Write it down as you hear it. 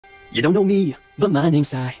You don't know me, but my name's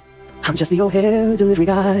Cy. I'm just the O'Hare delivery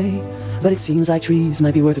guy, but it seems like trees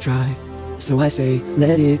might be worth a try. So I say,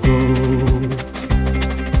 let it grow.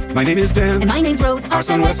 My name is Dan, and my name's Rose. Our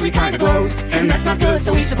son Wesley kinda glows, and that's not good,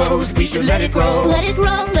 so we suppose we should let it grow. Let it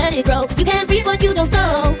grow, let it grow. You can't reap what you don't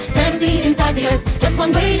sow. Plant a seed inside the earth, just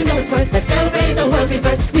one way to know its worth. Let's celebrate the world's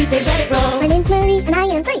rebirth. We say let it grow. My name's Mary, and I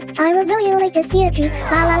am 3. I would really like to see a tree.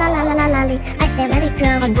 La la la la la la la la. I say let it grow.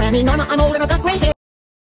 I'm Granny Norma, I'm old and I've got gray hair.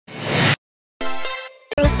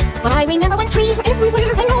 But I remember when trees were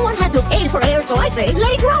everywhere and no one had to pay for air, so I say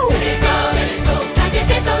let it grow. Let it grow, let it grow. Time you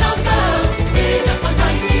did so long ago. It's just one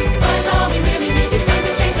time to see, but it's all we really need. It's time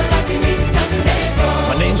to change the life we lead. Time to let it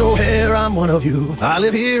grow. My name's O'Hare, I'm one of you. I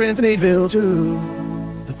live here in Thnaidville too.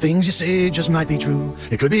 The things you say just might be true.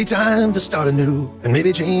 It could be time to start anew and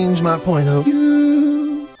maybe change my point of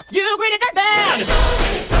view. You greeted that band! Let it grow,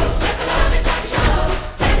 let it grow. Let the love inside you show.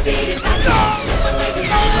 Plant a seed inside the earth, just one way to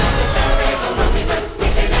know.